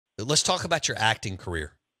let's talk about your acting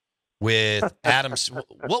career with Adam.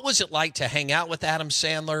 What was it like to hang out with Adam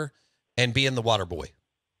Sandler and be in The Waterboy?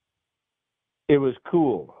 It was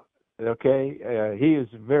cool. Okay. He is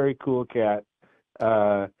a very cool cat.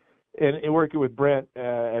 And working with Brent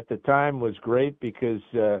at the time was great because,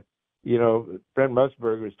 Brent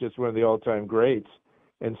Musburger is just one of the all-time greats.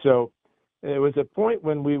 And so there was a point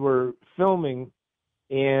when we were filming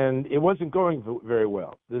and it wasn't going very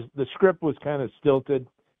well. The script was kind of stilted.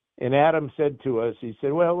 And Adam said to us, he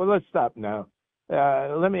said, well, let's stop now.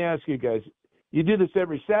 Let me ask you guys, you do this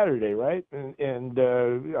every Saturday, right? And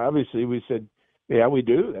obviously we said, yeah, we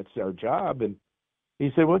do. That's our job. And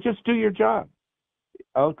he said, well, just do your job.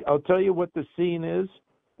 I'll tell you what the scene is,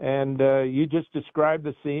 and you just describe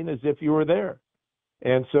the scene as if you were there.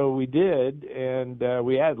 And so we did, and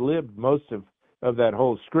we ad-libbed most of that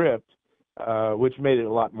whole script, which made it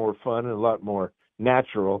a lot more fun and a lot more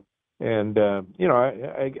natural. And,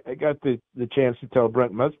 I got the chance to tell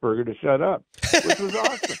Brent Musburger to shut up, which was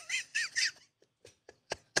awesome.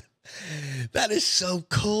 That is so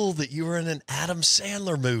cool that you were in an Adam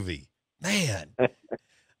Sandler movie, man.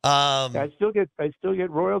 I still get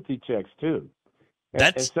royalty checks too.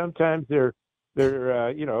 And sometimes they're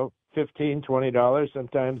 $15, $20.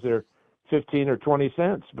 Sometimes they're 15 or 20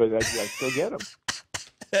 cents, but I still get them.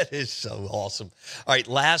 That is so awesome. All right,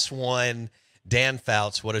 last one. Dan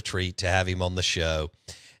Fouts, what a treat to have him on the show.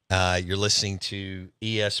 You're listening to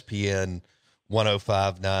ESPN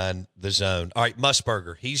 105.9 The Zone. All right,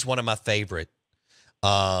 Musburger, he's one of my favorite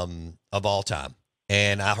of all time.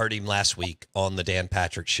 And I heard him last week on the Dan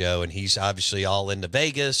Patrick Show, and he's obviously all into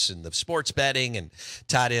Vegas and the sports betting and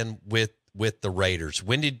tied in with the Raiders.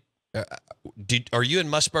 When are you and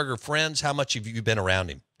Musburger friends? How much have you been around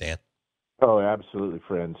him, Dan? Oh, absolutely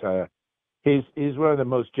friends. He's one of the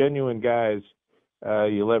most genuine guys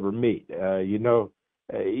you'll ever meet.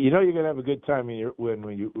 You're gonna have a good time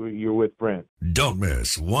when you're with Brent. Don't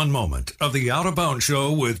miss one moment of the Out of Bounds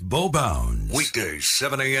Show with Bo Bounds. Weekdays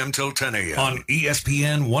 7 a.m. till 10 a.m. on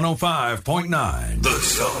ESPN 105.9 The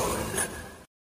Zone.